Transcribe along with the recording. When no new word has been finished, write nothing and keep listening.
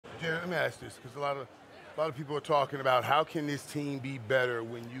Jared, let me ask this, because a lot of people are talking about how can this team be better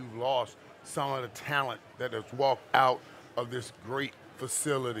when you've lost some of the talent that has walked out of this great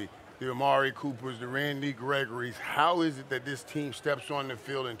facility. The Amari Coopers, the Randy Gregories. How is it that this team steps on the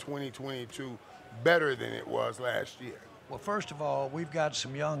field in 2022 better than it was last year? Well, first of all, we've got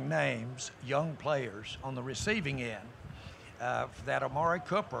some young names, young players on the receiving end. That Amari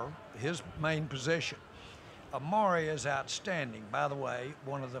Cooper, his main position. Amari is outstanding. By the way,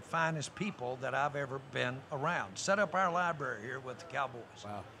 one of the finest people that I've ever been around. Set up our library here with the Cowboys.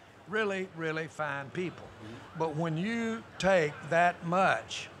 Wow. Really, really fine people. But when you take that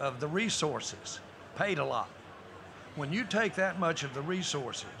much of the resources, paid a lot, when you take that much of the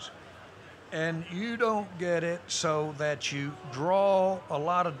resources and you don't get it so that you draw a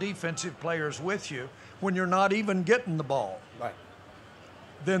lot of defensive players with you when you're not even getting the ball, right,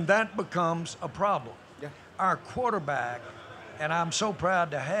 then that becomes a problem. Yeah. Our quarterback, and I'm so proud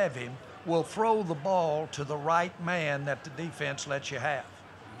to have him, will throw the ball to the right man that the defense lets you have.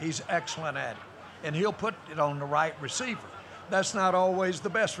 He's excellent at it. And he'll put it on the right receiver. That's not always the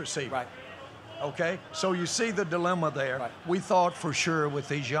best receiver. Right. Okay? So you see the dilemma there. Right. We thought for sure with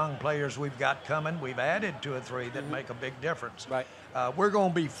these young players we've got coming, we've added 2 or 3 that make a big difference. Right. We're going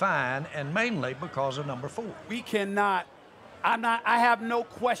to be fine, and mainly because of number 4. We cannot, I have no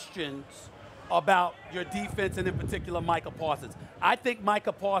questions about your defense and in particular Micah Parsons. I think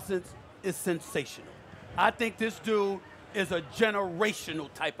Micah Parsons is sensational. I think this dude is a generational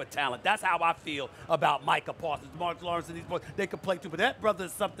type of talent. That's how I feel about Micah Parsons. Mark Lawrence and these boys, they can play too, but that brother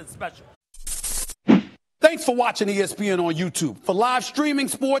is something special. Thanks for watching ESPN on YouTube. For live streaming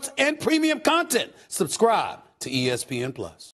sports and premium content, subscribe to ESPN+.